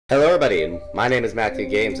Hello everybody, and my name is Matthew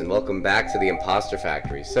Games, and welcome back to the Imposter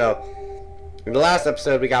Factory. So, in the last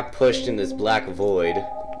episode we got pushed in this black void,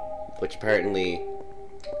 which apparently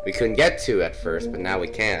we couldn't get to at first, but now we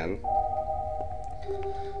can.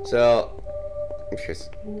 So, okay,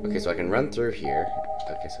 so I can run through here.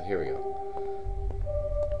 Okay, so here we go.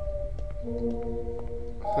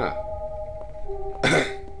 Huh.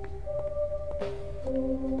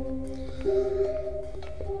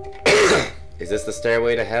 Is this the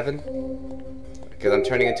stairway to heaven? Because I'm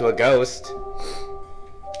turning into a ghost.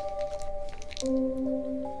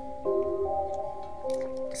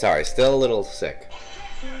 Sorry, still a little sick.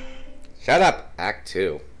 Shut up! Act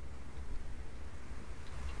 2.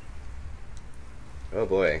 Oh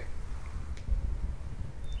boy.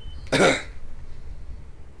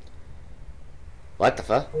 What the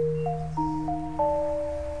fuck?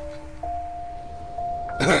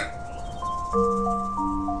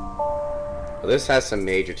 Well, this has some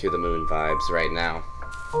major To the Moon vibes right now.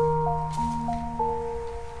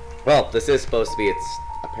 Well, this is supposed to be its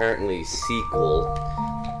apparently sequel.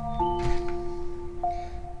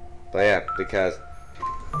 But yeah, because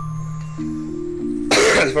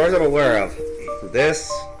as far as I'm aware of,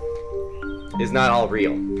 this is not all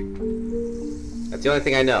real. That's the only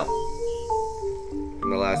thing I know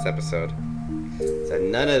from the last episode. Is that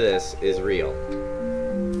none of this is real.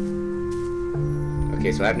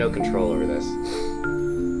 Okay, so I have no control over this.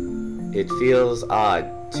 It feels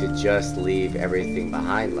odd to just leave everything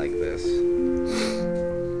behind like this.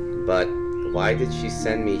 But why did she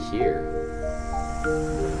send me here?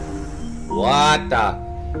 What the?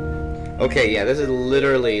 Okay, yeah, this is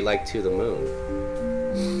literally like To the Moon.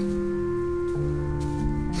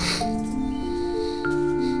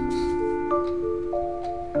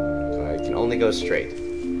 I can only go straight.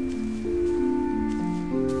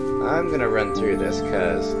 I'm gonna run through this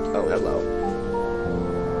cause... Oh, hello.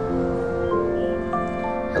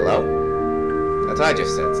 Hello? That's what I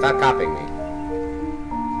just said. Stop copying me.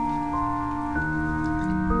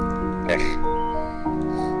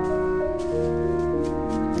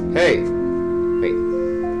 Hey! Wait.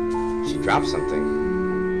 She dropped something.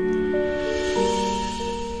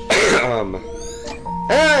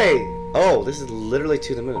 Hey! Oh, this is literally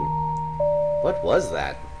To the Moon. What was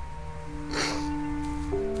that?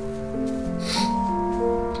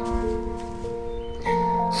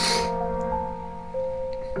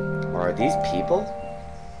 Are these people?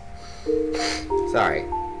 Sorry.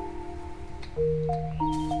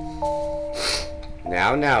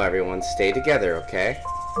 Now, everyone, stay together, okay?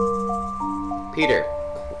 Peter,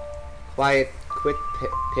 quiet, quit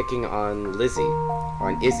picking on Lizzie, or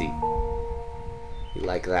on Izzy. You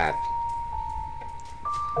like that.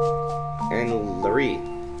 And Larry.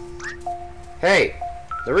 Hey!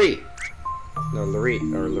 Larry! No, Larry,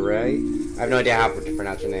 or Larry? I have no idea how to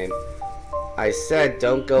pronounce your name. I said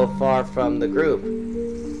don't go far from the group.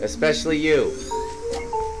 Especially you.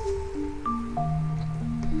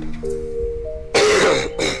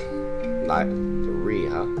 Not Larry,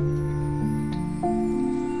 huh?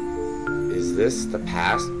 Is this the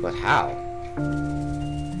past? But how?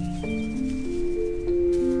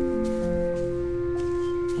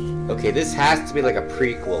 Okay, this has to be like a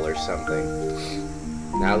prequel or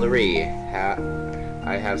something. Now, Larry,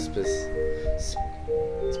 I have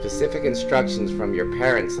specific instructions from your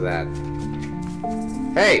parents that...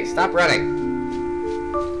 Hey, stop running!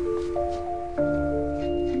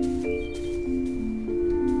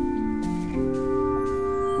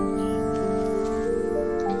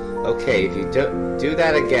 Okay, if you do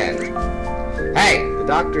that again... Hey! The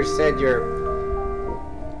doctor said your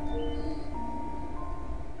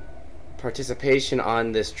participation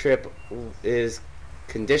on this trip is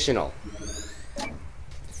conditional.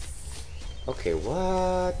 Okay,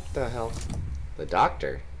 what the hell? The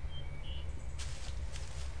doctor?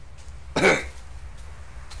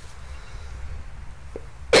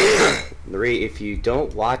 Larry, if you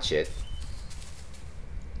don't watch it...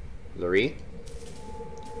 Larry?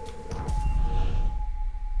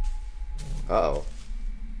 Uh-oh.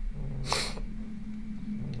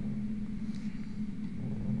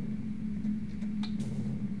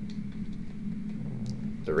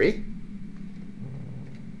 Larry?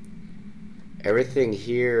 Everything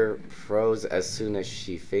here froze as soon as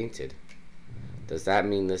she fainted. Does that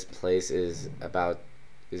mean this place is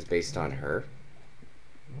based on her?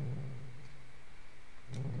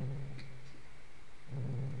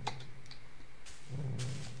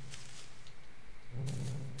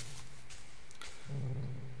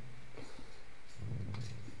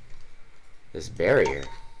 This barrier.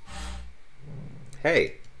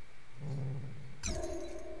 Hey.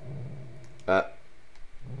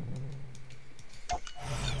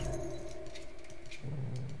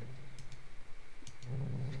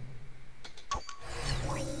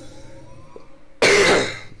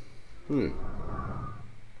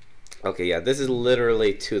 Okay, yeah, this is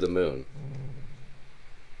literally to the moon.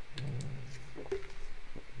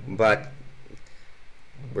 But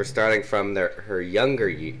we're starting from her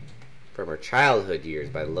younger from her childhood years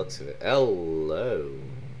by the looks of it. Hello.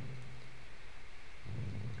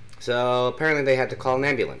 So apparently they had to call an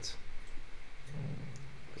ambulance,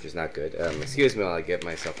 which is not good. Excuse me while I get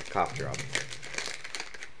myself a cough drop.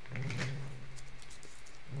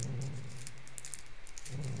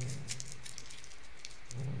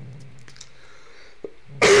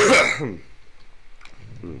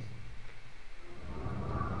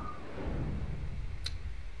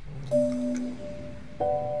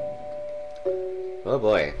 Oh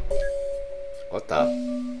boy. What the?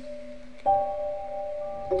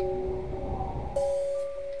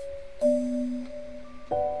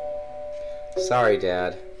 Sorry,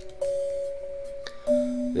 Dad.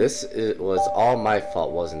 This was all my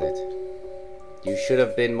fault, wasn't it? You should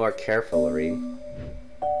have been more careful, Lorene.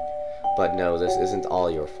 But no, this isn't all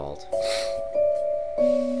your fault.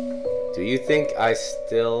 Do you think I'll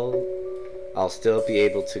still be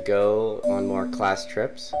able to go on more class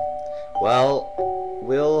trips? Well,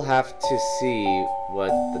 we'll have to see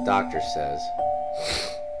what the doctor says.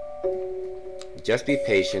 Just be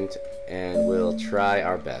patient, and we'll try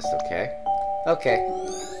our best, okay? Okay.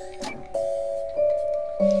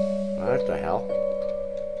 What the hell?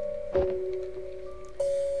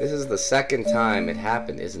 This is the second time it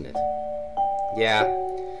happened, isn't it? Yeah.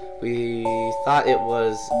 We thought it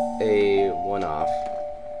was a one-off.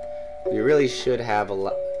 We really shouldn't have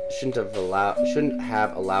allowed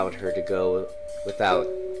her to go without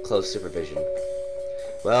close supervision.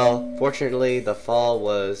 Well, fortunately, the fall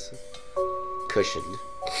was cushioned.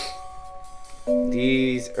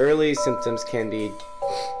 These early symptoms can be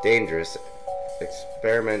dangerous.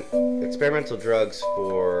 Experimental drugs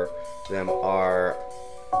for them are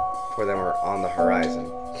on the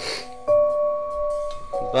horizon.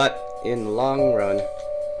 But in the long run,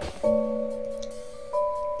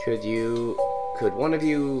 could one of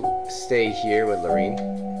you stay here with Lorene?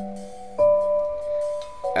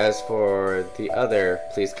 As for the other,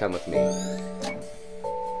 please come with me.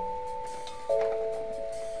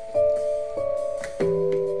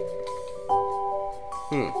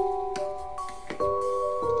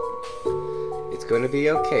 It's going to be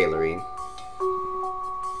okay, Lorene.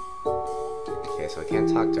 Okay, so I can't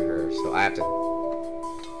talk to her, so I have to...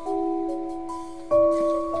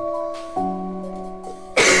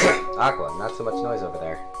 Aqua, not so much noise over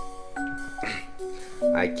there.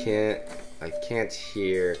 I can't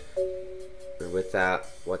hear without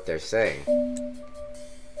what they're saying.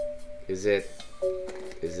 Is it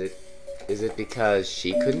because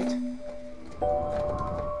she couldn't?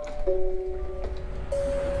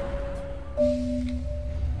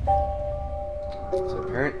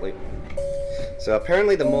 So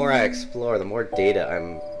apparently the more I explore, the more data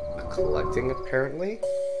I'm collecting, apparently.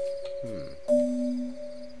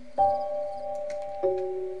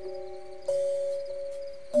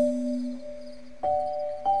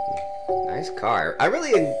 Nice car. I'm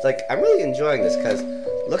really enjoying this because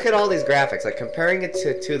look at all these graphics. Like comparing it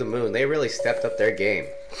to the moon, they really stepped up their game.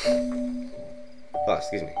 Oh,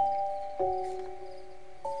 excuse me.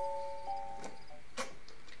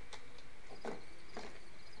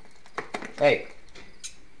 Hey.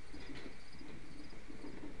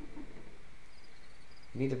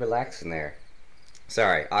 You need to relax in there.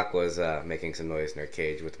 Sorry, Aqua's making some noise in her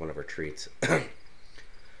cage with one of her treats.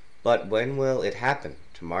 But when will it happen?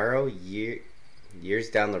 Tomorrow? Years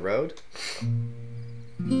down the road?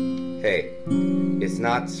 Hey, it's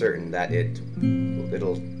not certain that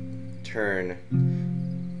it'll turn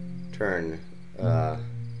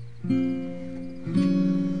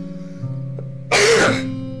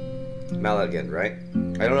Maligan, right?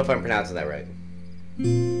 I don't know if I'm pronouncing that right.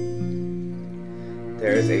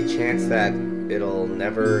 There is a chance that it'll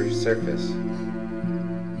never surface.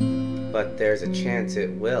 But there's a chance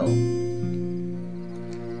it will.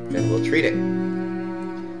 Then we'll treat it.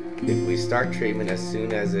 If we start treatment as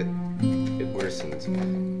soon as it worsens.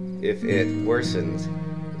 If it worsens,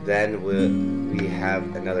 then we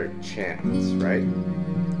have another chance, right?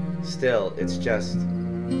 Still, it's just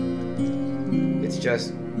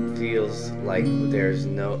feels like there's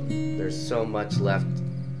so much left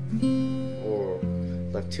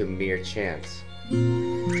to mere chance.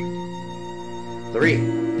 Lorene,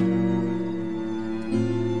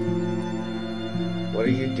 what are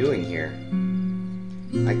you doing here?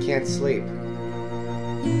 I can't sleep.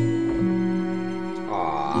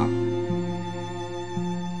 Aww.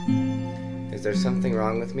 Is there something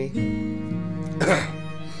wrong with me?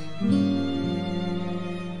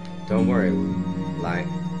 Don't worry,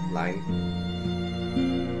 line.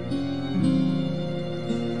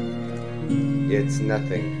 It's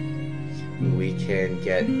nothing. We can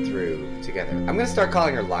get through together. I'm gonna start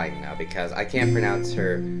calling her Line now because I can't pronounce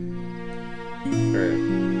her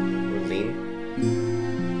Lean.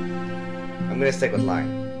 I'm gonna stick with Line.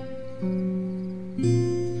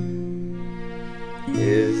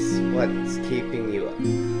 Is what's keeping you up?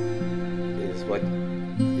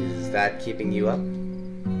 Is that keeping you up?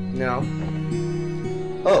 No.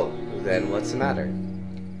 Oh, then what's the matter?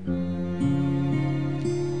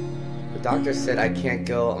 The doctor said I can't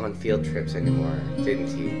go on field trips anymore, didn't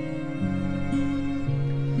he?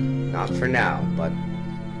 Not for now, but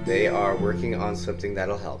they are working on something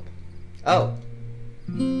that'll help. Oh!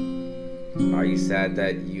 Are you sad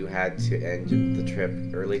that you had to end the trip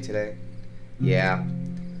early today? Yeah.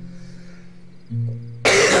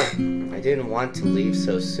 I didn't want to leave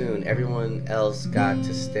so soon. Everyone else got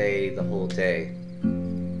to stay the whole day.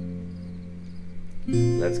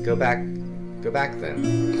 Let's go back. Go back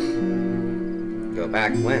then. Go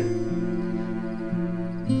back when?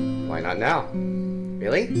 Why not now?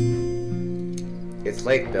 Really? It's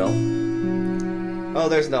late, Bill. Oh,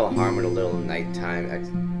 there's no harm in a little nighttime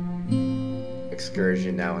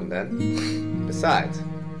excursion now and then. Besides,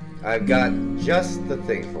 I've got just the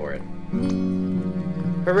thing for it.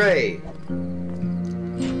 Hooray!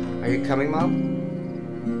 Are you coming,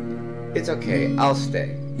 Mom? It's okay, I'll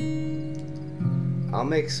stay. I'll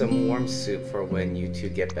make some warm soup for when you two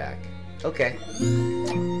get back. Okay. We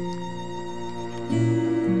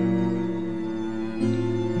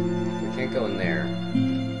can't go in there.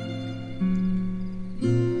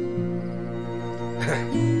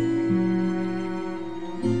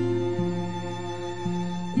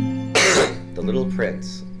 The Little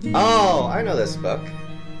Prince. Oh, I know this book.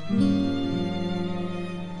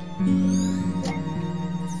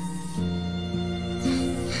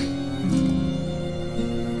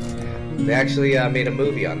 They actually made a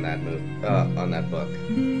movie on that book.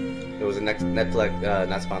 It was a Netflix,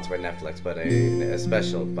 not sponsored by Netflix, but a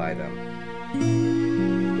special by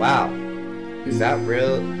them. Wow, is that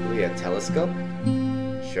really a telescope?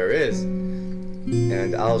 Sure is.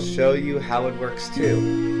 And I'll show you how it works too.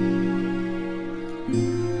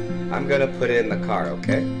 I'm gonna put it in the car,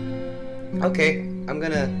 okay? Okay, I'm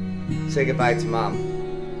gonna say goodbye to Mom.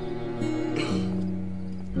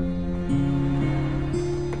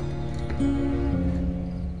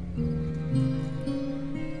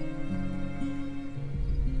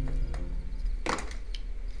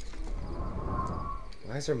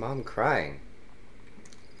 Why is her mom crying?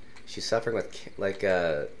 She's suffering with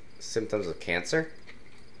symptoms of cancer?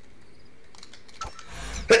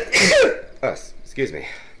 Oh, excuse me.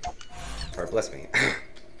 Or bless me.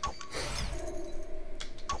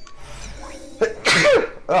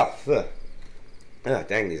 Oh,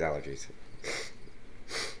 dang these allergies.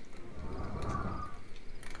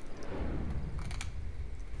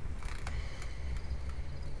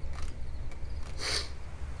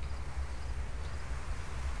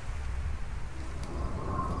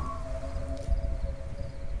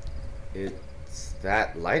 It's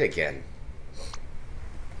that light again.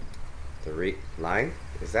 The line?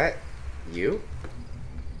 Is that you?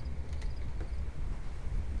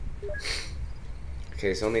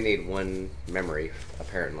 Okay, so only need one memory,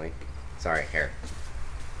 apparently. Sorry, hair.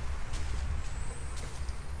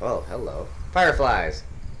 Oh, hello. Fireflies!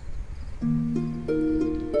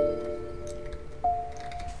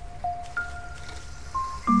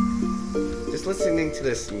 Just listening to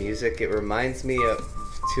this music, it reminds me of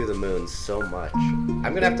To the Moon so much.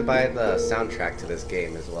 I'm gonna have to buy the soundtrack to this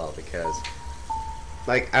game as well, because,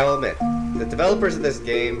 like, I will admit, the developers of this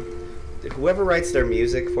game, whoever writes their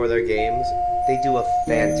music for their games, they do a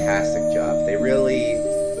fantastic job. They really,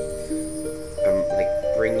 like,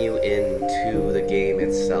 bring you into the game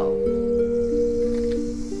itself.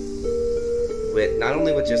 With, not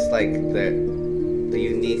only with just, like, the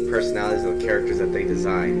unique personalities of the characters that they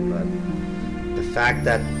design, but the fact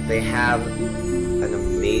that they have an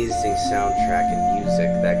amazing soundtrack and music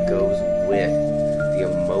that goes with the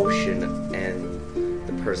emotion and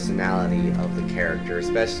the personality of the character,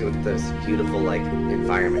 especially with this beautiful, like,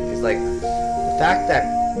 environment. It's like the fact that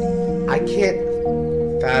I can't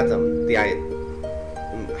fathom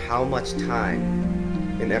how much time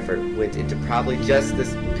and effort went into probably just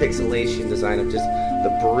this pixelation design of just the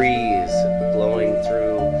breeze blowing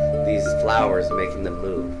through these flowers, making them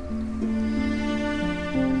move.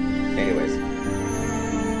 Anyways,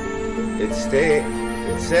 it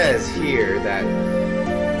says here that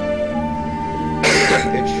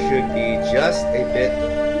it should be just a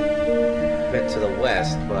bit to the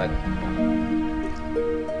west, but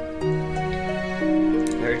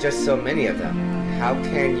they're just so many of them. How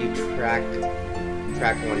can you track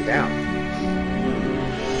one down?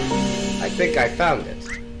 I think I found it.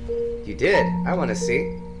 You did? I want to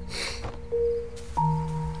see.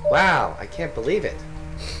 Wow, I can't believe it.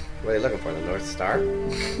 What are they looking for? The North Star?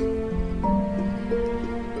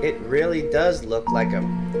 It really does look like the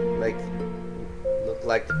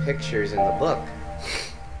pictures in the book.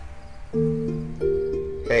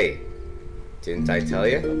 Hey, didn't I tell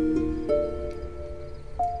you?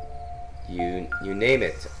 You name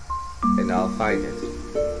it, and I'll find it.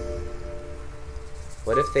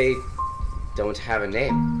 What if they don't have a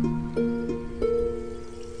name?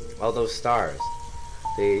 All those stars,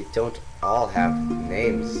 they don't all have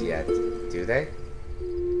names yet, do they?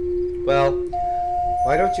 Well,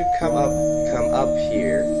 why don't you come up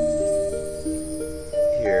here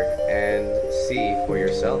and see for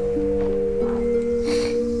yourself?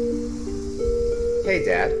 Hey,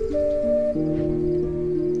 Dad.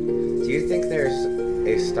 Do you think there's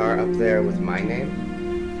a star up there with my name?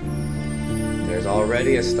 There's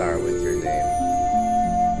already a star with your name.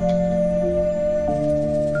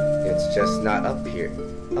 It's just not up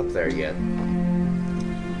there yet.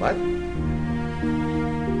 What?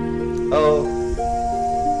 Oh,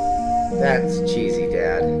 that's cheesy,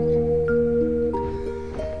 Dad.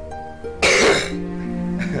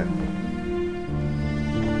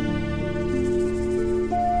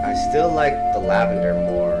 I still like the lavender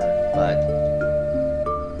more, but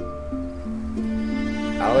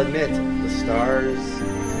I'll admit the stars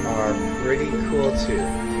are pretty cool too.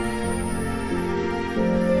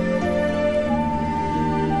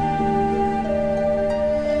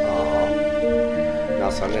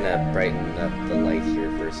 So I'm gonna brighten up the light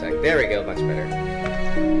here for a sec. There we go, much better.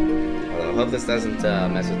 Although I hope this doesn't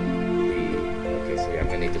mess with the... Okay, so yeah, I'm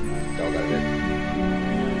gonna need to dull that a bit.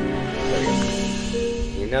 There we go.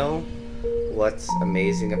 You know what's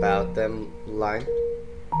amazing about them line?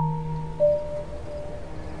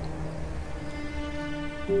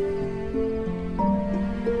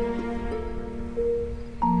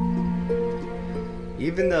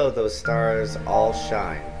 Even though those stars all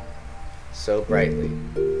shine so brightly,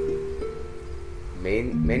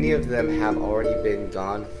 many of them have already been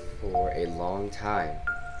gone for a long time.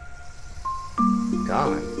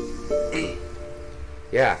 Gone?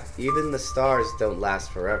 Yeah, even the stars don't last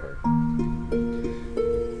forever.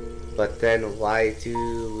 But then why do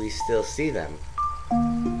we still see them?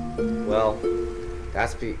 Well,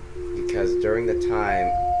 that's because during the time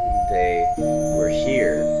they were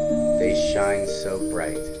here, they shine so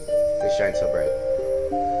bright. They shine so bright.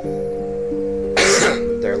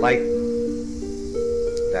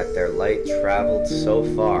 Their light traveled so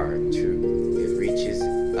far it reaches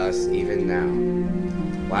us even now.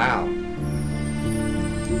 Wow.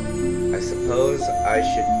 I suppose I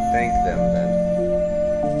should thank them then.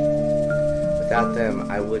 Without them,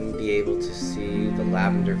 I wouldn't be able to see the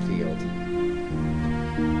lavender field.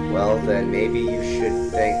 Well, then maybe you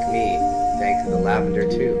should thank the lavender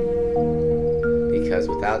too. Because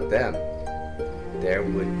without them, there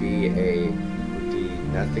would be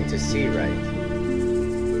nothing to see, right?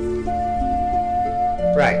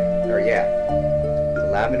 Right, or yeah. The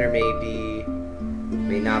lavender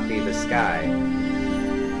may not be the sky,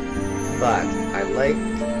 but I like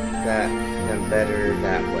them better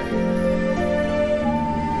that way.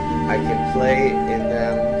 I can play in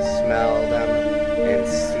them, smell them, and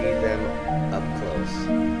see them up close.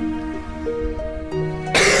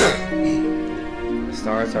 The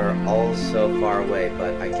stars are all so far away,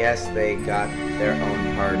 but I guess they got their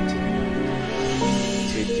own part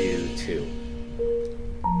to do too.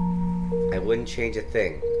 I wouldn't change a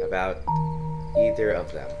thing about either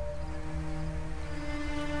of them.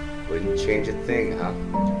 Wouldn't change a thing, huh?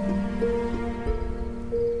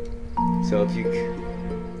 So if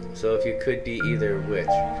you could be either, which?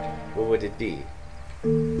 What would it be?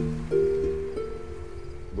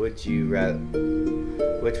 Which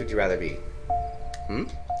would you rather be?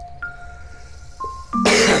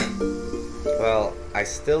 Well, I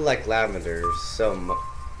still like lavender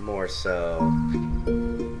more so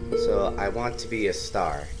I want to be a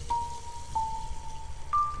star.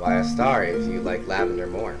 Why a star if you like lavender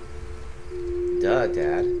more? Duh,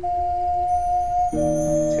 Dad.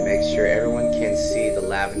 To make sure everyone can see the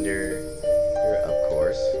lavender, of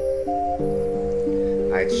course.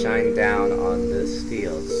 I'd shine down on this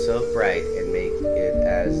field so bright and make it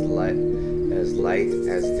as light as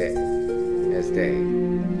day.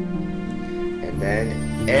 And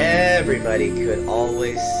then everybody could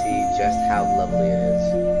always see just how lovely it is.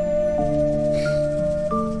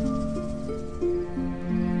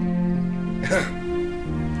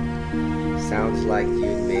 Sounds like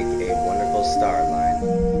you'd make a wonderful star line.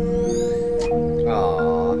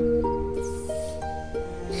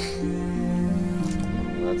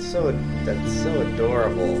 that's so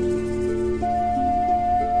adorable.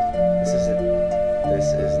 This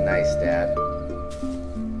is nice, Dad.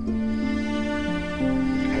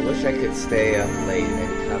 I wish I could stay up late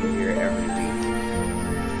and come here every week.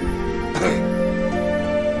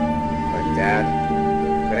 But Dad,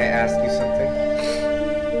 could I ask you something?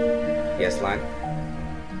 Yes, Lime?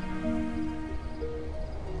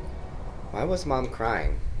 Why was Mom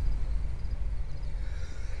crying?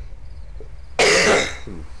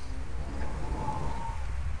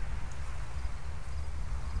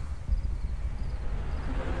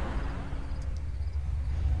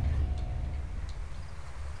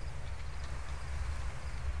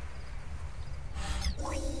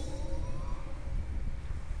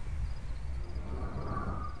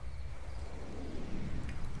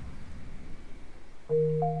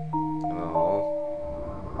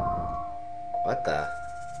 What the?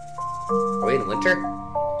 Are we in winter?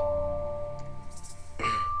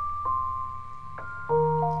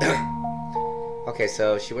 Okay,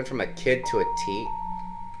 so she went from a kid to a T.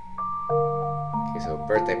 Okay, so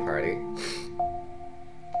birthday party.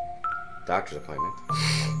 Doctor's appointment.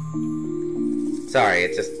 Sorry,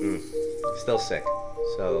 it's just, still sick.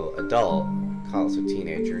 So, adult, calls a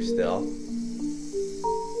teenager still.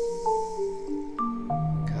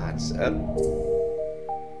 God's up.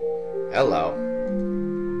 Hello.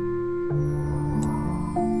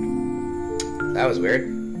 That was weird.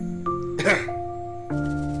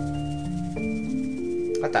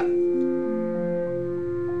 What the?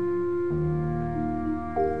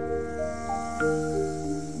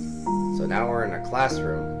 So now we're in a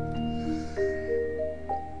classroom.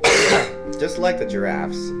 Just like the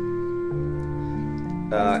giraffes.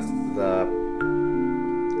 The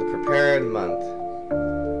prepared month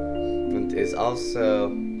is also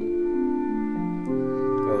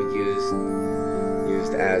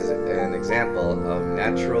used as an example of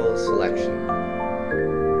natural selection.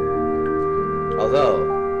 Although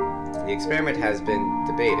the experiment has been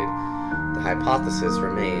debated, the hypothesis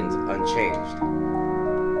remains unchanged.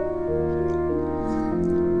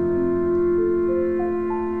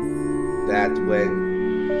 That when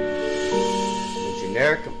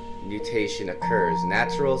generic mutation occurs,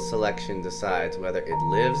 natural selection decides whether it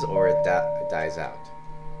lives or it dies out.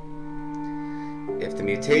 If the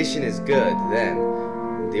mutation is good, then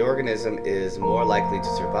the organism is more likely to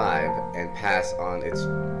survive and pass on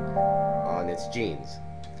its genes.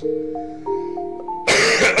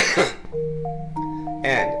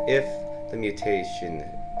 And if the mutation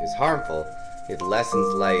is harmful, it's less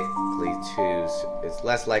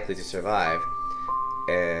likely to survive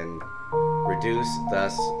and reduce,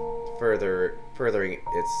 thus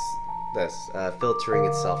filtering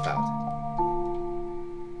itself out.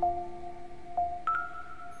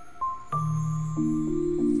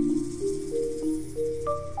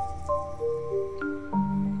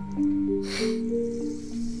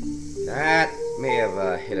 That may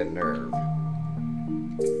have hit a nerve.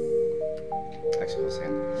 Actually, we'll see.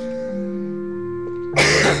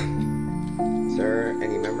 Is there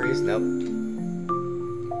any memories? Nope.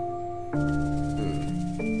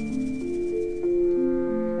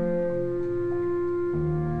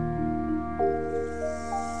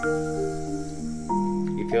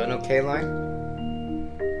 You feeling okay, Line?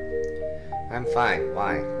 I'm fine.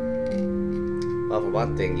 Why? Well, for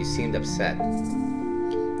one thing, you seemed upset.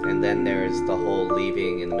 And then there's the whole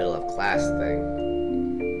leaving in the middle of class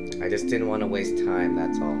thing. I just didn't want to waste time,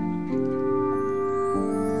 that's all.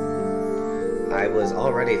 I was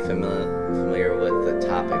already familiar with the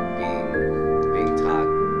topic being taught.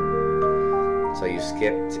 So you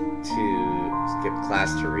skipped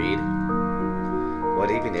class to read? What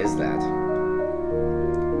even is that?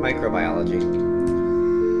 Microbiology.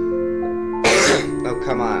 Oh,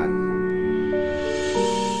 come on.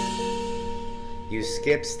 You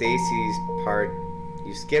skip Stacy's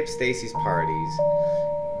parties,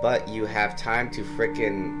 but you have time to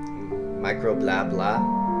frickin' micro blah blah.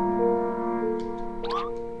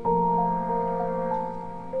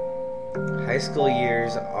 High school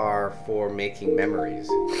years are for making memories.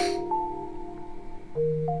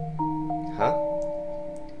 Huh?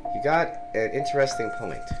 You got an interesting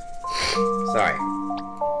point. Sorry.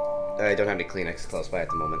 I don't have any Kleenex close by at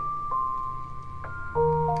the moment.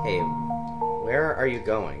 Hey, where are you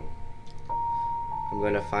going? I'm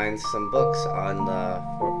going to find some books on the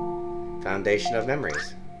foundation of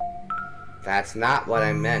memories. That's not what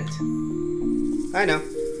I meant. I know,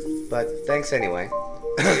 but thanks anyway.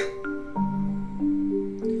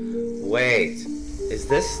 Wait, is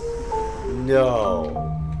this... No.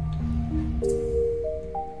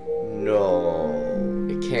 No,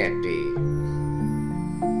 it can't be.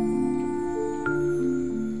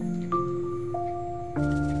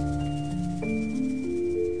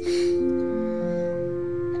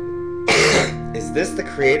 Is this the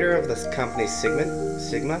creator of this company, Sigma?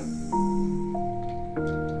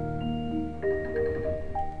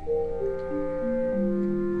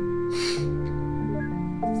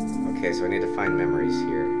 Okay, so I need to find memories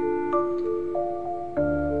here.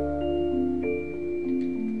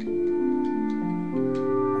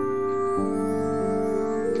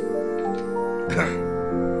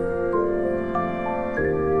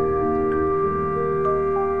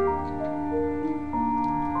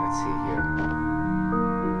 Let's see here.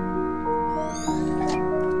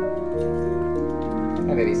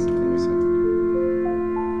 Hi, babies.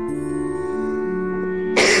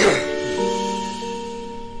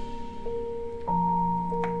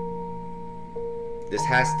 This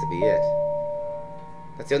has to be it.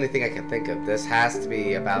 That's the only thing I can think of. This has to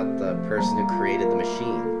be about the person who created the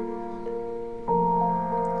machine.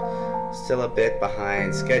 Still a bit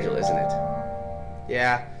behind schedule, isn't it?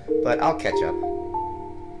 Yeah, but I'll catch up.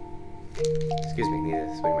 Excuse me, need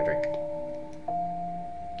to swing my drink.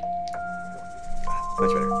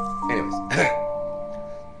 Much better. Anyways.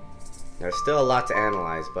 There's still a lot to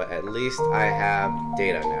analyze, but at least I have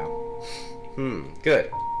data now. Good.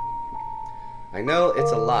 I know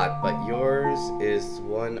it's a lot, but yours is the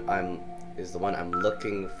one I'm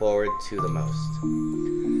looking forward to the most.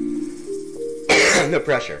 No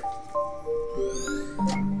pressure.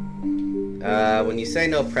 When you say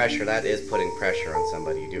no pressure, that is putting pressure on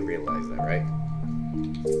somebody. You do realize that, right?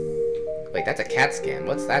 Wait, that's a CAT scan.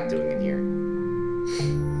 What's that doing in here?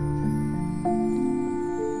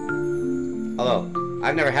 Although,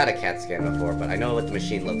 I've never had a CAT scan before, but I know what the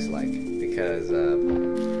machine looks like, because,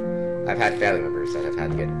 I've had family members that have had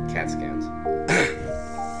to get CAT scans.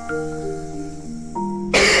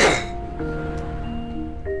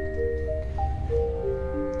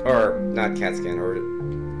 Or, not CAT scan, or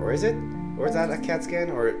is it? Or is that a CAT scan?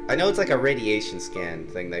 Or, I know it's like a radiation scan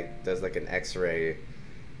thing that does like an X-ray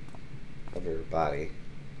of your body.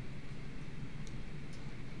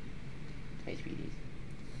 Hey, sweeties.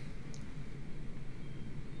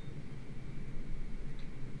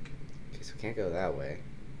 Okay, so can't go that way.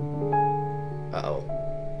 Uh-oh.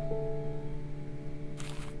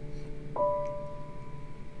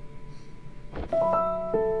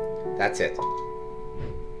 That's it.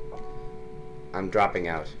 I'm dropping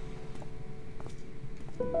out.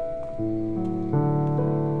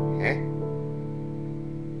 Eh?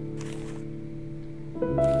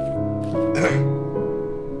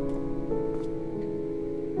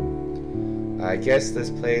 I guess this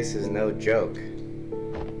place is no joke.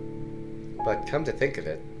 But come to think of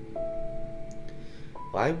it,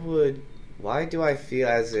 why do I feel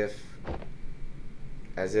as if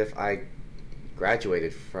I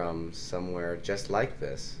graduated from somewhere just like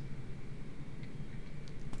this?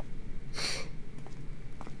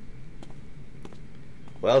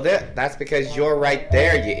 Well, that's because you're right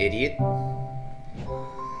there, you idiot.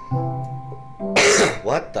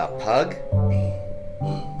 What the pug?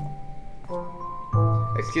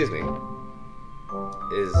 Excuse me.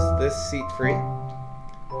 Is this seat free?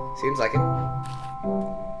 Seems like it.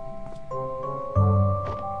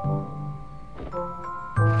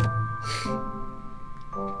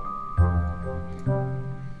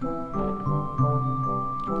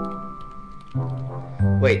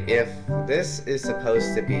 Wait, if this is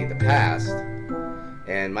supposed to be the past,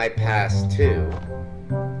 and my past too,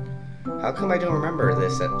 how come I don't remember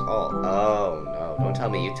this at all? Oh no, don't tell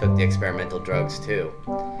me you took the experimental drugs too.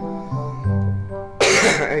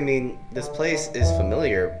 I mean, this place is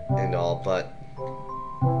familiar and all, but...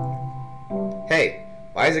 Hey,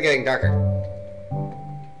 why is it getting darker?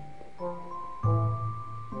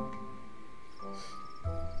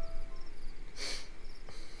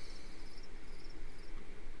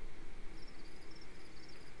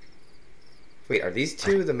 Wait, are these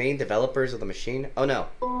two the main developers of the machine? Oh no.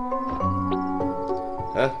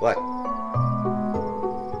 Huh? What?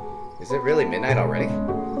 Is it really midnight already?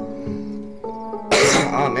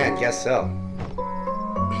 Oh man, guess so.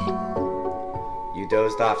 You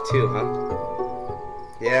dozed off too, huh?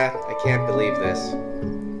 Yeah, I can't believe this.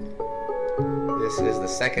 This is the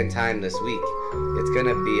second time this week. It's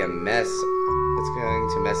gonna be a mess. It's going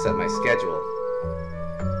to mess up my schedule.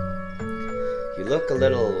 You look a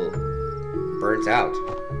little burnt out.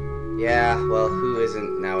 Yeah, well, who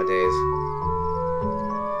isn't nowadays?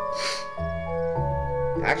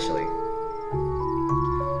 Actually,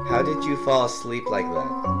 how did you fall asleep like that?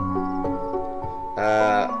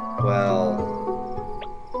 Well...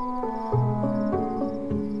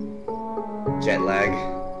 Jet lag.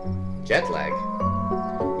 Jet lag?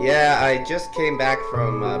 Yeah, I just came back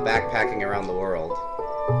from backpacking around the world.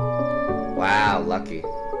 Wow, lucky.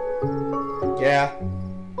 Yeah.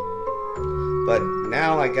 But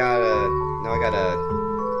now I gotta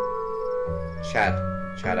chat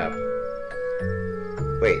up.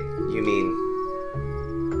 Wait, you mean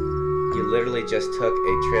you literally just took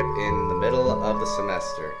a trip in the middle of the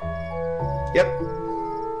semester? Yep.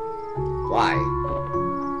 Why?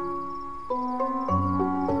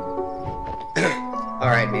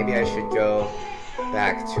 Alright, maybe I should go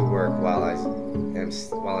back to work while I'm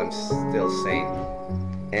still sane.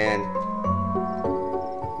 And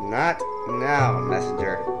not now,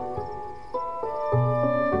 messenger.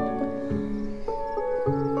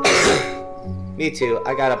 Me too.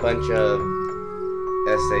 I got a bunch of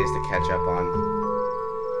essays to catch up on.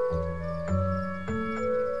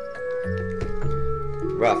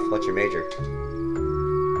 Rough, what's your major?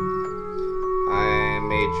 I'm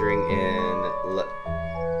majoring in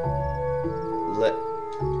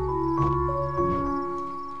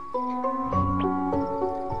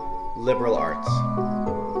liberal arts.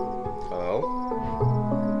 Oh?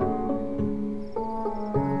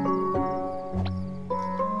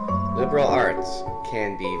 Liberal arts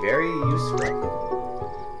can be very useful.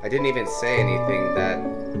 I didn't even say anything that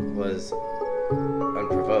was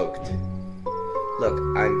unprovoked. Look,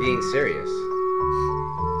 I'm being serious.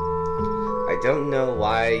 I don't know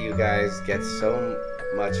why you guys get so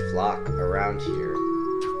much flock around here.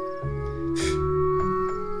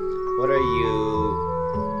 What are you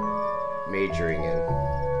majoring in?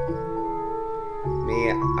 Me,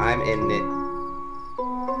 I'm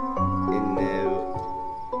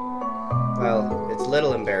well, it's a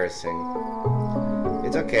little embarrassing.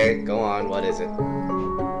 It's okay, go on, what is it?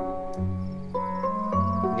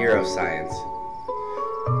 Neuroscience.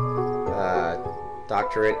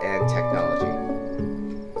 Doctorate and technology.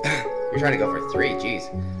 You're trying to go for 3, jeez.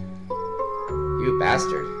 You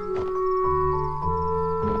bastard.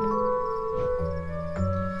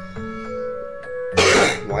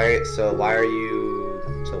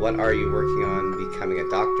 What are you working on becoming a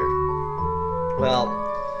doctor? Well,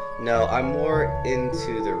 no, I'm more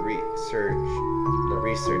into the research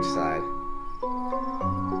side.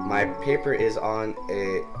 My paper is on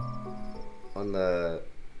the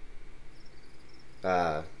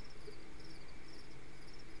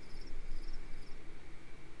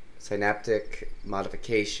synaptic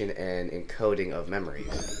modification and encoding of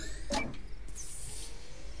memories.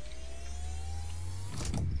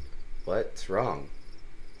 What's wrong?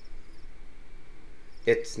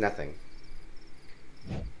 It's nothing.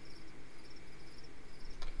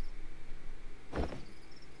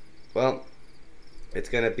 Well, it's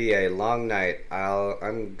gonna be a long night.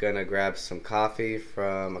 I'm gonna grab some coffee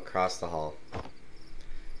from across the hall.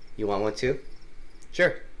 You want one too?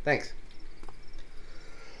 Sure, thanks.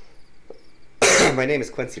 My name is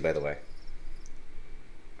Quincy, by the way.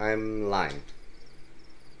 I'm lying.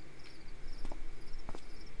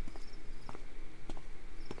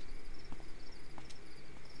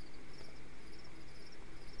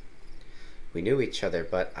 We knew each other,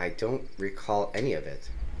 but I don't recall any of it.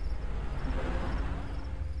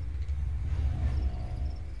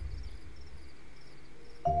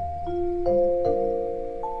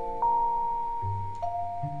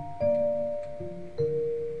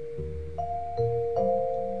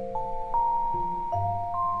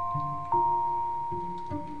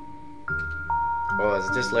 Oh, is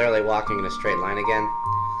it just literally walking in a straight line again?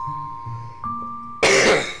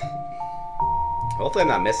 Hopefully I'm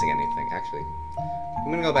not missing anything, actually.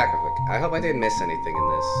 I'm gonna go back real quick. I hope I didn't miss anything in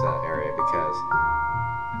this area, because...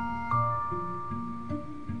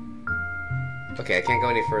 Okay, I can't go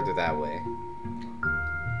any further that way.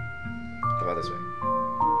 How about this way?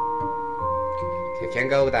 Okay, can't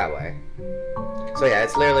go that way. So yeah,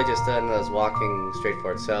 it's literally just one of those walking straight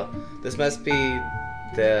forward. So, this must be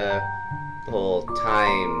the whole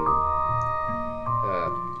time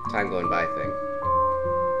going by thing.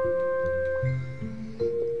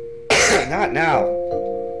 Not now.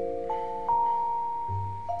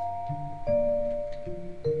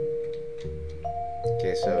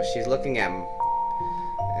 Okay, so she's looking at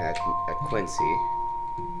Quincy.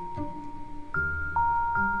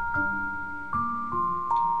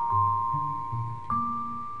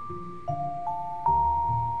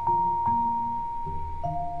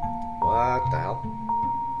 What the hell?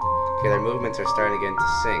 Okay, their movements are starting to get into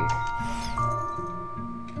sync.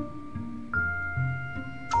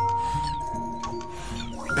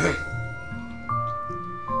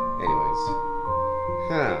 Anyways.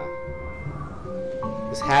 Huh.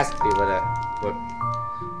 This has to be what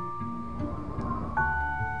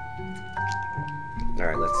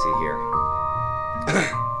Alright, let's see here.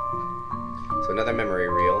 So another memory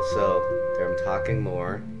reel, so they're talking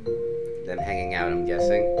more. Them hanging out, I'm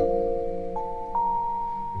guessing.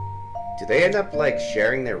 Do they end up like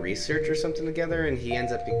sharing their research or something together, and he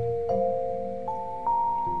ends up okay,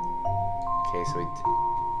 so he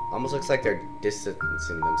almost looks like they're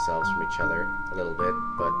distancing themselves from each other a little bit,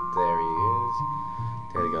 but there he is.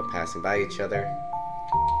 There they go, passing by each other.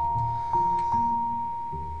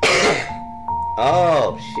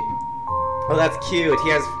 Oh, oh, that's cute.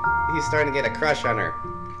 He's starting to get a crush on her.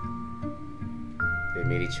 They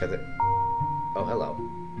meet each other. Oh, hello.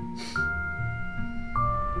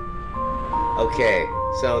 Okay,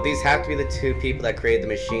 so these have to be the two people that created the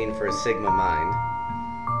machine for a Sigma mind.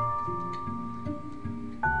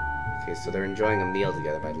 Okay, so they're enjoying a meal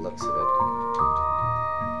together by the looks of it.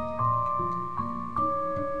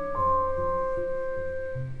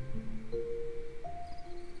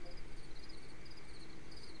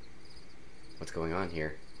 What's going on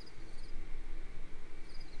here?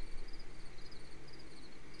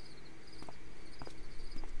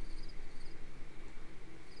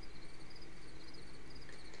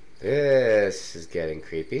 This is getting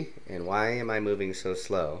creepy. And why am I moving so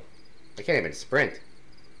slow? I can't even sprint.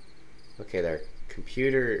 Okay, their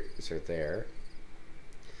computers are there.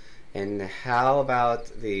 And how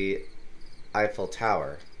about the Eiffel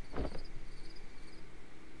Tower?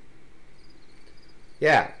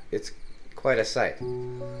 Yeah, it's quite a sight.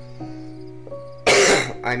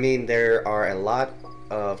 I mean, there are a lot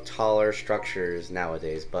of taller structures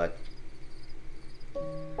nowadays, but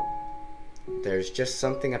there's just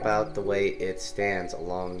something about the way it stands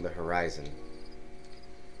along the horizon.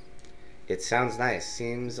 It sounds nice.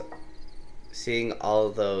 Seeing all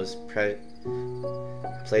of those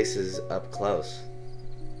places up close.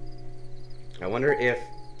 I wonder if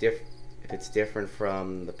it's different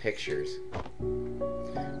from the pictures.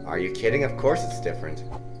 Are you kidding? Of course it's different.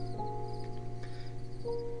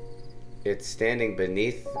 It's standing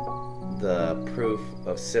beneath the proof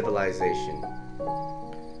of civilization,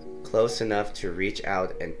 close enough to reach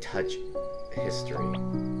out and touch history.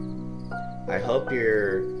 I hope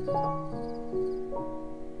your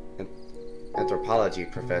anthropology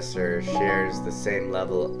professor shares the same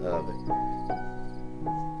level of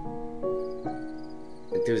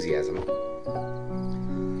enthusiasm.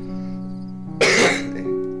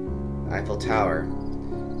 Eiffel Tower,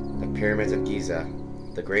 the Pyramids of Giza,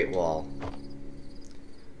 the Great Wall.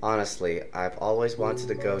 Honestly, I've always wanted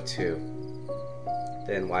to go too.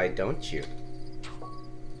 Then why don't you?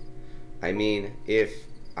 I mean, if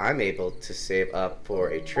I'm able to save up for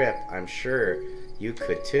a trip, I'm sure you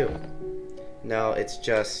could too. No, it's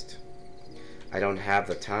just I don't have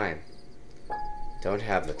the time. Don't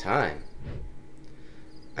have the time?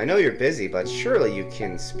 I know you're busy, but surely you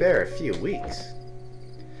can spare a few weeks.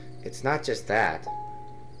 It's not just that.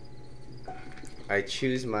 I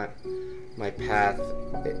chose my path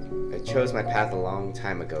a long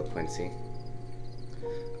time ago, Quincy.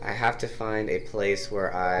 I have to find a place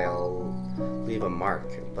where I'll leave a mark,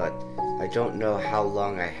 but I don't know how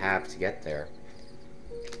long I have to get there.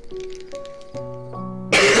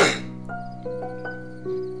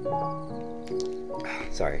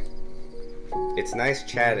 Sorry. It's nice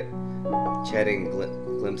chatting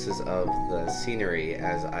glimpses of the scenery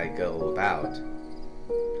as I go about.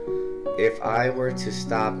 If I were to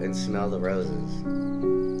stop and smell the roses,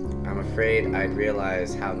 I'm afraid I'd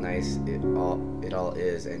realize how nice it all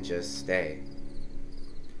is and just stay.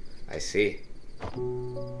 I see.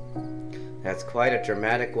 That's quite a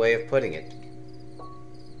dramatic way of putting it.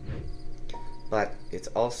 But it's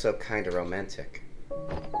also kind of romantic.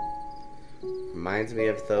 Reminds me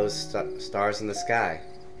of those stars in the sky.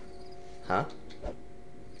 Huh?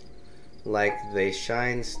 Like they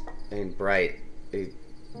shine and brighten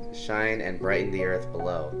the earth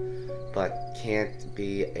below, but can't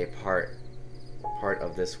be a part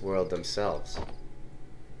of this world themselves.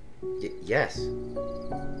 Yes.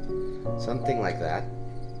 Something like that.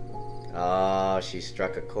 Oh, she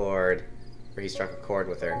struck a chord. Or he struck a chord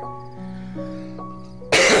with her.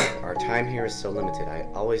 Our time here is so limited. I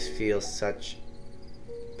always feel such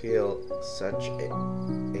a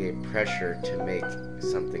pressure to make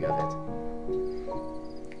something of it.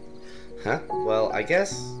 Huh? Well, I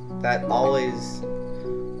guess that always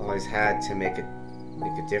had to make a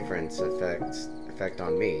difference effect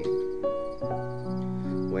on me.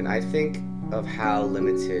 When I think of how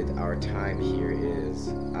limited our time here is,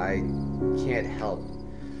 I can't help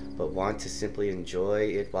but want to simply enjoy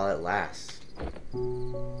it while it lasts.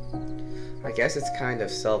 I guess it's kind of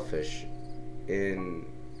selfish in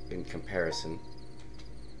comparison.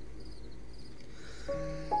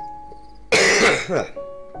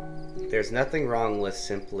 There's nothing wrong with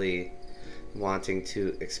simply wanting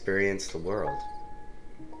to experience the world.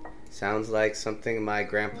 Sounds like something my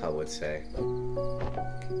grandpa would say.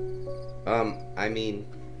 I mean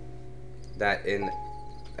that in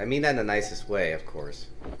the nicest way, of course.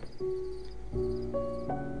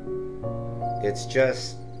 It's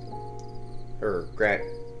just, or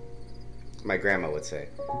my grandma would say.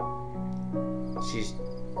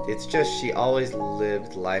 It's just she always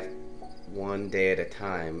lived life one day at a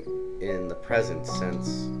time in the present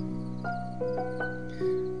sense.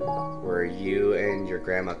 Were you and your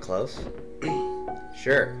grandma close?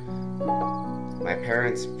 Sure. My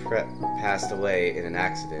parents passed away in an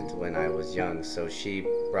accident when I was young, so she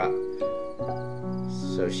brought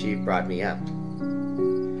me up.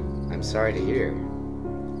 I'm sorry to hear.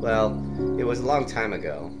 Well, it was a long time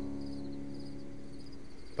ago.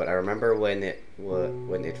 But I remember when it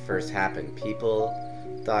first happened. People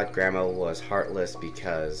thought Grandma was heartless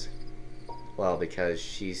because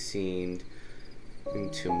she seemed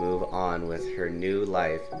to move on with her new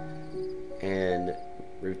life and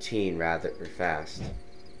routine rather fast.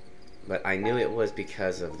 But I knew it was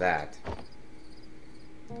because of that.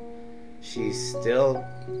 She still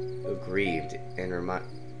grieved and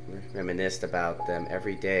reminisced about them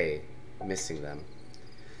every day, missing them.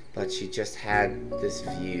 But she just had this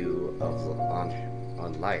view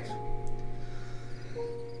on life.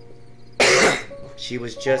 She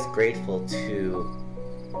was just grateful to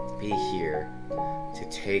be here, to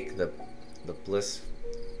take the blissful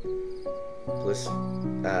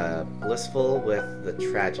with the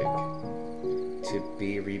tragic, to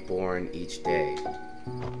be reborn each day.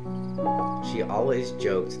 She always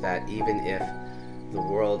joked that even if the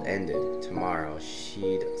world ended tomorrow,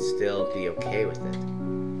 she'd still be okay with it.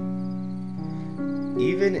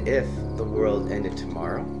 Even if the world ended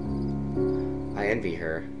tomorrow, I envy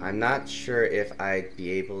her. I'm not sure if I'd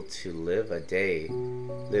be able to live day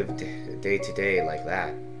to day like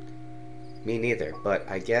that. Me neither, but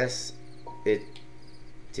I guess it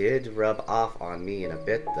did rub off on me in a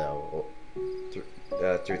bit though,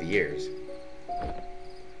 through the years.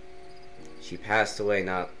 She passed away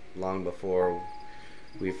not long before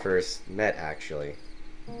we first met, actually.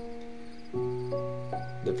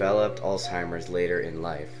 Developed Alzheimer's later in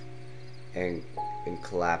life and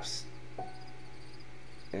collapsed,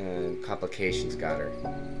 and complications got her.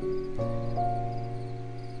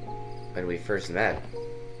 When we first met.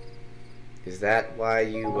 Is that why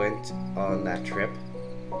you went on that trip?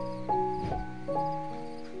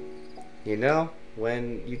 You know,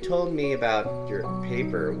 when you told me about your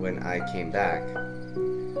paper when I came back,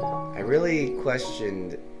 I really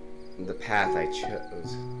questioned the path I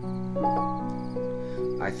chose.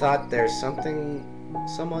 I thought there's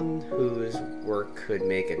someone whose work could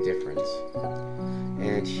make a difference.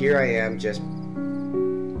 And here I am just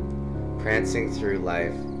prancing through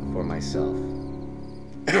life for myself.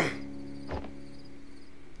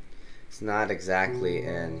 It's not exactly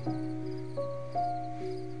an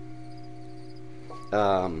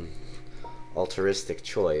altruistic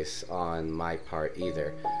choice on my part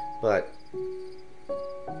either,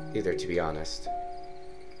 to be honest.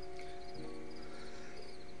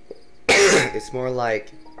 It's more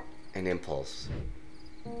like an impulse.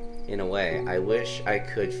 In a way, I wish I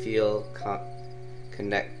could feel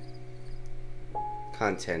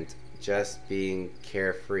content just being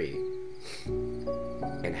carefree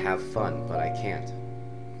and have fun, but I can't.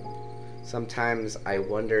 Sometimes I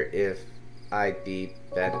wonder if I'd be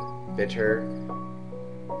bitter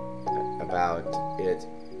about it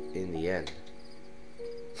in the end.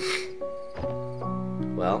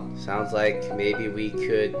 Well, sounds like maybe we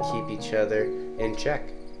could keep each other in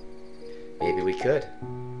check. Maybe we could.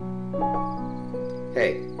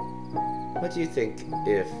 Hey, what do you think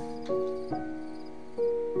if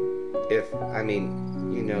I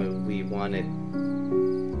mean, you know,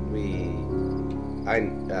 I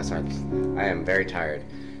am very tired.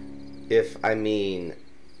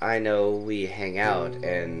 I know we hang out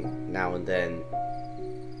and now and then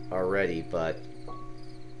already, but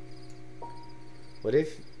what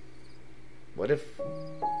if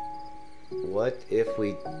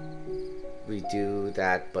we do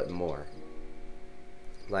that but more?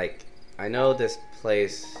 Like, I know this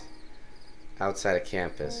place outside of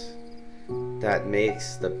campus that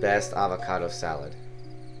makes the best avocado salad.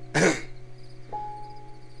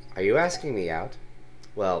 Are you asking me out?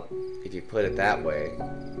 Well, if you put it that way,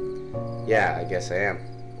 yeah, I guess I am.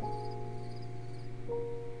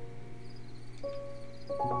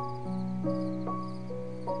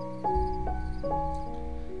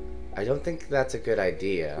 I don't think that's a good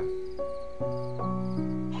idea.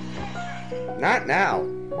 Not now.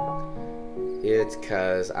 It's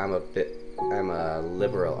 'cause I'm a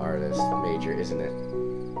liberal artist major, isn't it?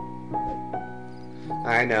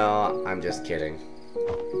 I know, I'm just kidding.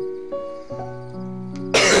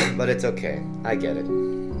 But it's okay. I get it.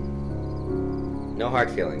 No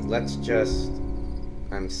hard feelings. Let's just...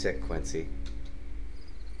 I'm sick, Quincy.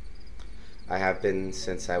 I have been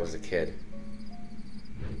since I was a kid.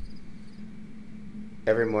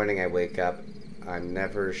 Every morning I wake up, I'm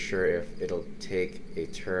never sure if it'll take a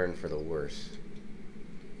turn for the worse.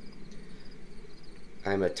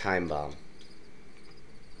 I'm a time bomb.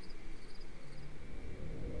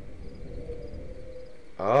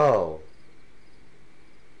 Oh.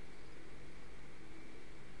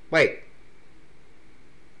 Wait.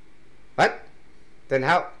 What? Then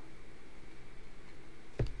how?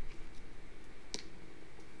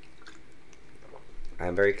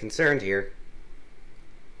 I'm very concerned here.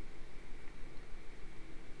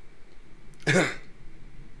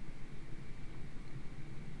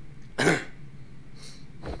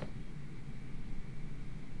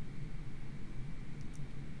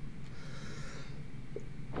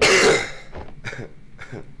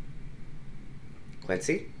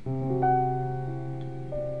 Quincy?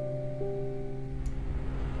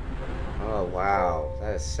 Oh wow,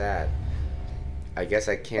 that is sad. I guess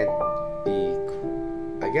I can't be...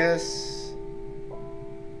 I guess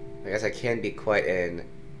I can be quite an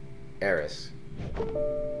heiress.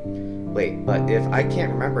 Wait, but if I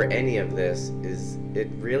can't remember any of this, is it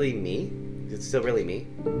really me? Is it still really me?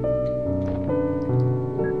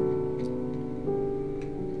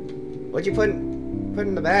 What'd you put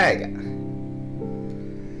in the bag?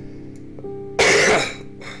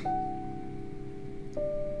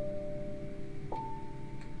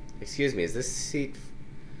 Excuse me, is this seat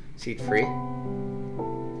free?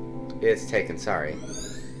 It's taken, sorry.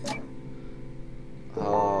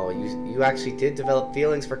 Oh, you actually did develop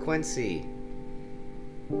feelings for Quincy.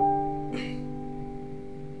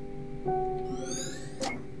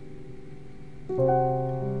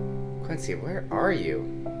 Quincy, where are you?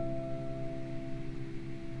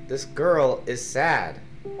 This girl is sad.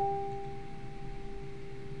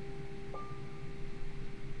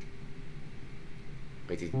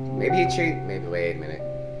 Wait, maybe he changed. Maybe, wait a minute.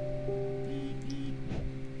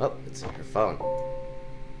 Oh, it's her phone.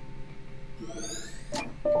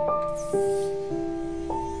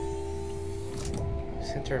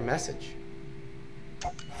 Sent her a message.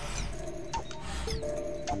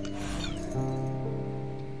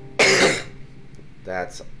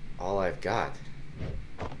 That's all I've got.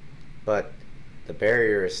 But the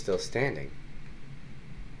barrier is still standing.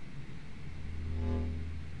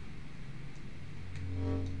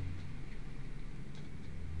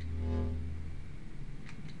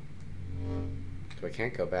 So I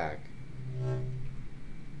can't go back.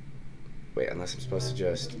 Wait, unless I'm supposed to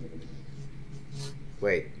just...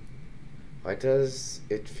 Wait. Why does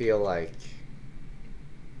it feel like...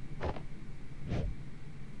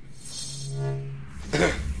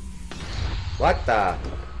 What the...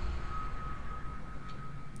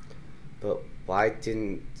 But why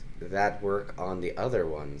didn't that work on the other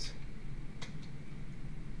ones?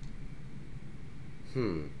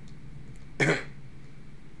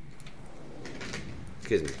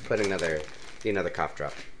 Excuse me, put another cough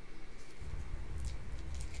drop.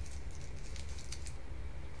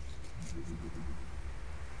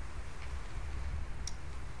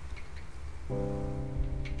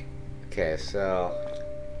 Okay, so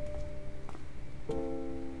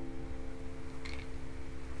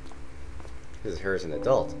this is her as an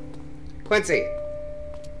adult. Quincy!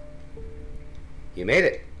 You made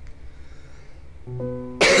it.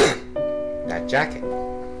 That jacket.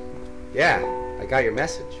 Yeah, I got your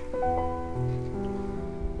message.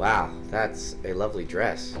 Wow, that's a lovely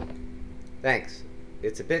dress. Thanks.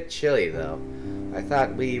 It's a bit chilly though. I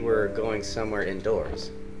thought we were going somewhere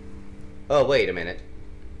indoors. Oh, wait a minute.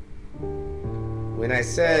 When I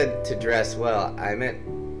said to dress well, I meant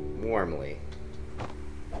warmly.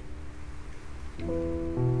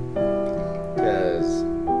 Because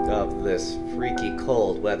of this freaky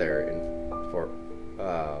cold weather for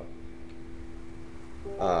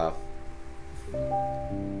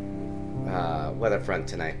weather front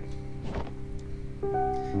tonight.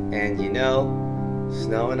 And you know,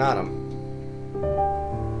 snow in autumn.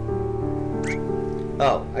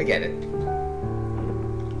 Oh, I get it.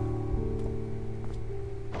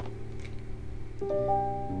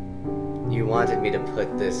 You wanted me to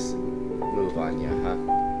put this move on you, huh?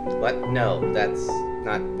 What? No, that's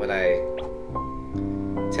not what I...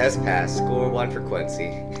 Test pass, score 1 for Quincy.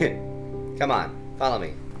 Come on, follow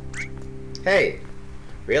me. Hey!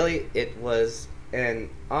 Really? It was an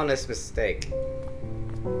honest mistake.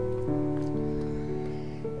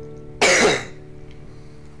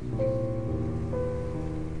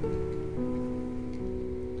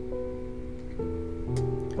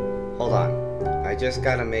 Hold on. I just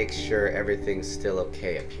gotta make sure everything's still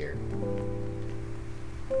okay up here.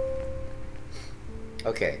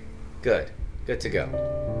 Okay, good. Good to go.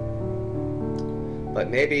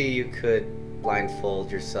 But maybe you could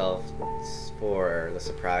blindfold yourself for the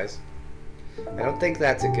surprise. I don't think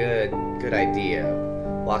that's a good idea,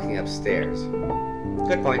 walking upstairs.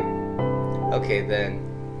 Good point. Okay, then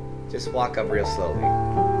just walk up real slowly.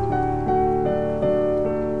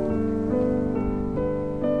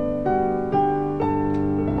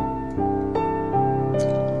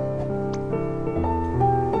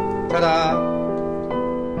 Ta-da!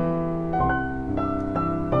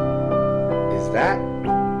 Is that?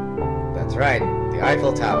 That's right, the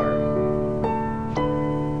Eiffel Tower.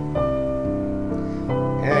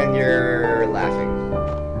 And you're laughing.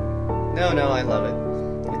 No, I love it.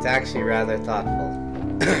 It's actually rather thoughtful.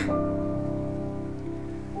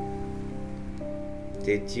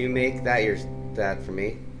 Did you make that for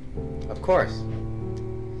me? Of course.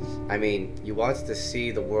 I mean, you wanted to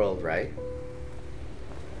see the world, right?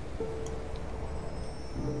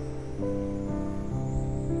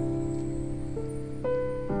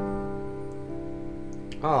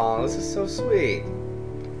 Aw, this is so sweet.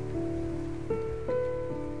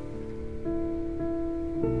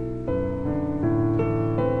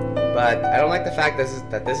 But I don't like the fact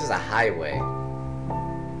that this is a highway.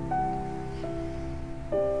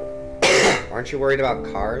 Aren't you worried about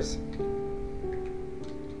cars?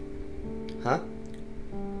 Huh?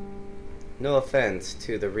 No offense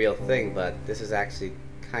to the real thing, but this is actually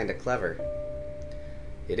kinda clever.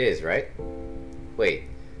 It is, right? Wait,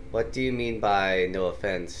 what do you mean by no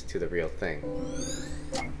offense to the real thing?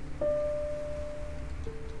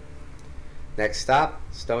 Next stop,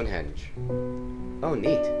 Stonehenge. Oh,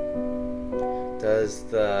 neat. Does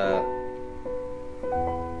the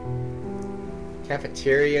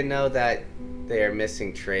cafeteria know that they are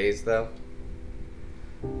missing trays, though?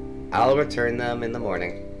 I'll return them in the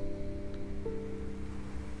morning.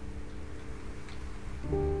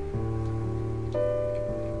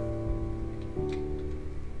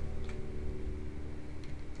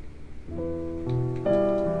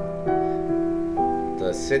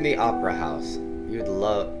 The Sydney Opera House.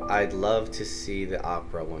 I'd love to see the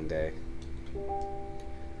opera one day.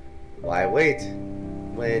 Why wait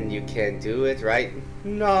when you can do it right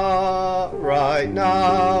now?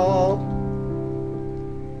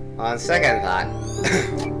 On second thought.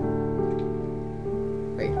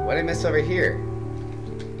 Wait, what did I miss over here?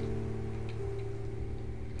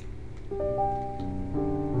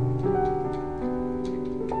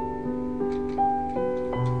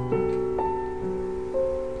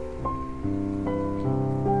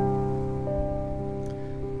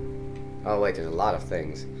 Oh wait, there's a lot of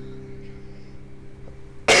things.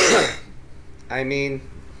 I mean,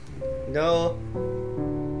 no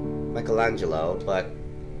Michelangelo, but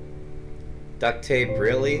duct tape,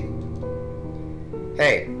 really?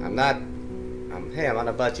 Hey, I'm on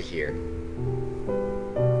a budget here.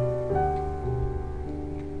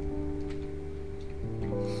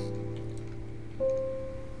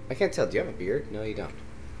 I can't tell, do you have a beard? No, you don't.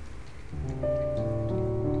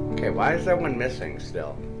 Okay, why is there one missing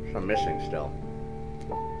still? I'm missing still.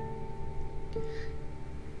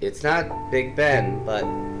 It's not Big Ben, but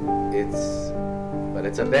it's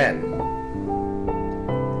a Ben.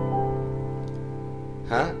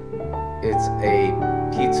 Huh? It's a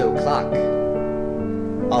pizza clock.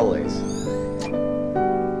 Always.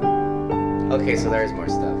 Okay, so there's more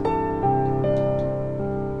stuff.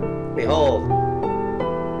 Behold,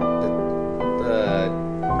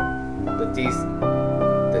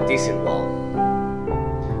 the decent wall.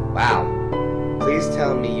 Wow. Please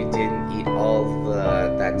tell me you didn't eat all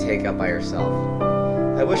that takeout by yourself.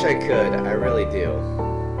 I wish I could. I really do.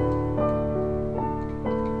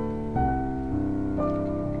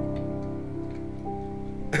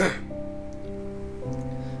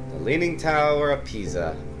 The Leaning Tower of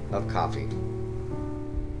Pisa of coffee.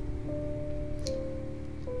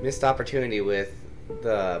 Missed opportunity with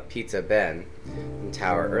the Pizza Ben and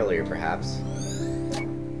Tower earlier, perhaps.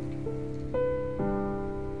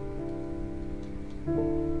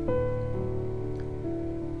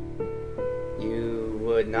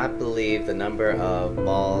 Would not believe the number of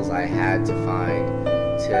balls I had to find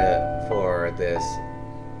for this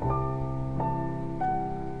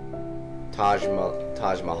Taj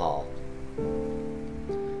Mahal.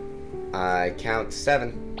 I count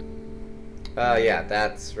 7. Yeah,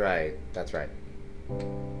 that's right. That's right.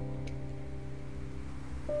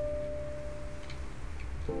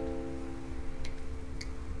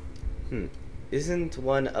 Isn't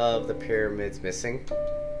one of the pyramids missing?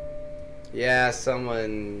 Yeah,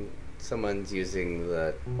 someone someone's using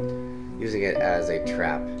it as a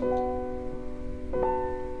trap.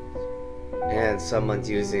 And someone's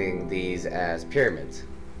using these as pyramids.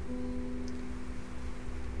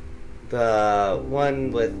 The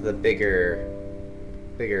one with the bigger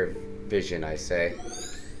vision, I say.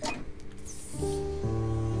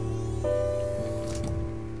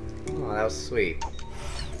 Oh, that was sweet.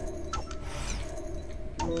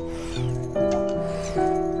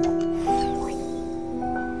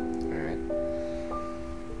 Alright.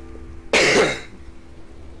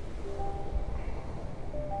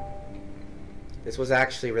 This was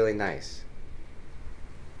actually really nice.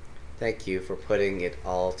 Thank you for putting it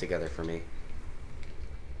all together for me.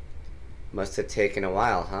 Must have taken a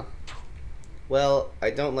while, huh? Well, I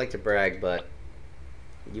don't like to brag, but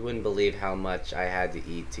you wouldn't believe how much I had to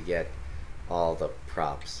eat to get all the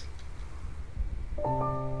props.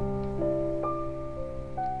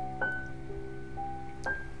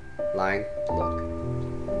 Line, look.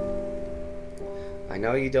 I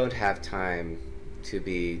know you don't have time to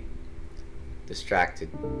be distracted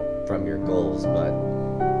from your goals, but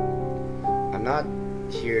I'm not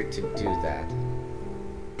here to do that.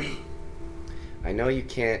 I know you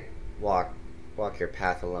can't walk your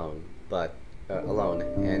path alone,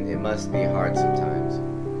 and it must be hard sometimes.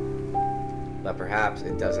 But perhaps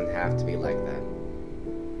it doesn't have to be like that.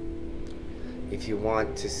 If you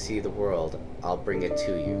want to see the world, I'll bring it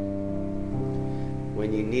to you.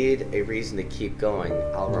 When you need a reason to keep going,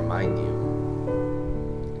 I'll remind you.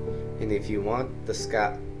 And if you want the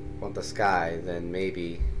sky, then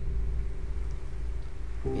maybe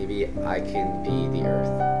I can be the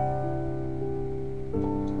earth.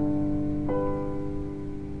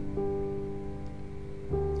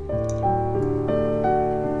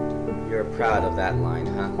 You're proud of that line,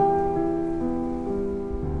 huh?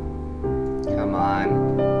 Come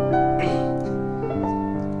on.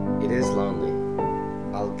 It is lonely.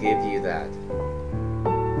 I'll give you that.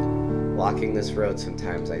 Walking this road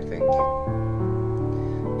sometimes, I think.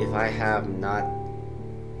 If I have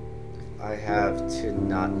to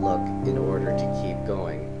not look in order to keep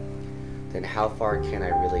going, then how far can I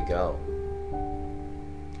really go?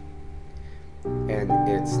 And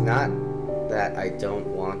it's not that I don't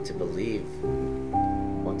want to believe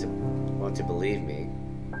me.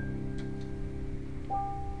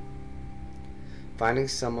 Finding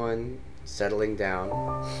someone, settling down,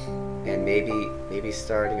 and maybe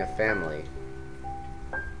starting a family.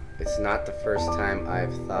 It's not the first time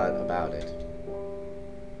I've thought about it.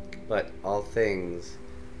 But all this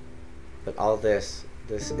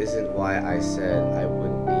isn't why I said it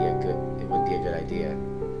wouldn't be a good idea.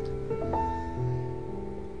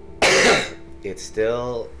 It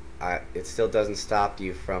still doesn't stop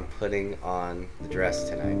you from putting on the dress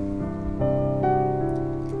tonight.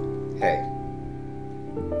 Hey,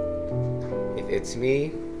 if it's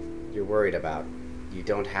me you're worried about, you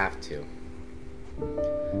don't have to.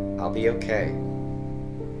 I'll be okay.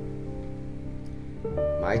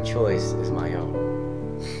 My choice is my own.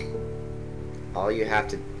 All you have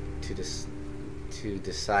to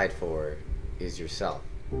decide for is yourself.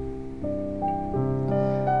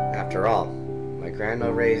 After all, my grandma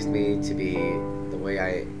raised me to be the way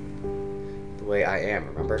I am,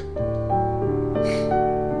 remember?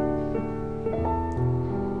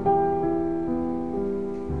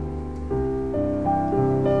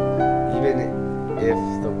 Even if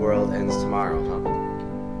the world ends tomorrow, huh?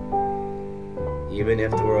 Even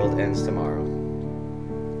if the world ends tomorrow.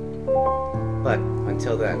 But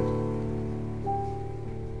until then,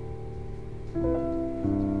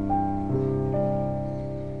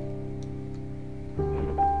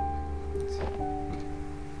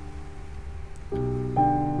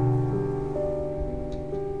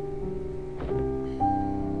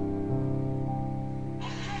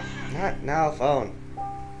 not now, phone.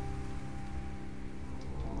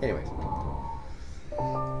 Anyways.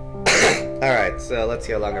 Alright, so let's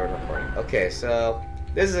see how long I've been recording. Okay, so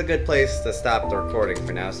this is a good place to stop the recording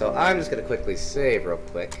for now, so I'm just going to quickly save real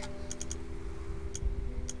quick.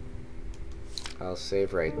 I'll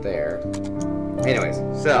save right there. Anyways,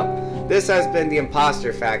 so this has been the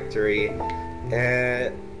Imposter Factory,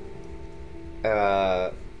 and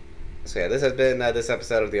so yeah, this has been this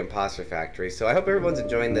episode of the Imposter Factory. So I hope everyone's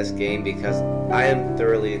enjoying this game, because I am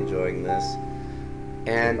thoroughly enjoying this,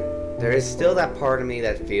 and there is still that part of me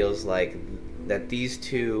that feels like that these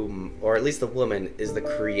two, or at least the woman, is the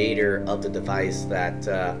creator of the device that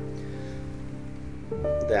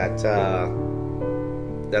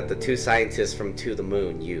the two scientists from To the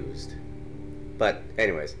Moon used. But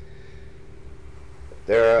anyways,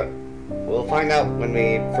 we'll find out when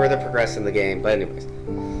we further progress in the game. But anyways,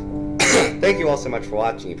 Thank you all so much for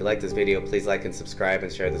watching. If you like this video, please like and subscribe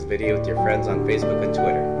and share this video with your friends on Facebook and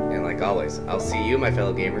Twitter. And like always, I'll see you, my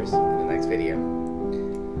fellow gamers, in the next video.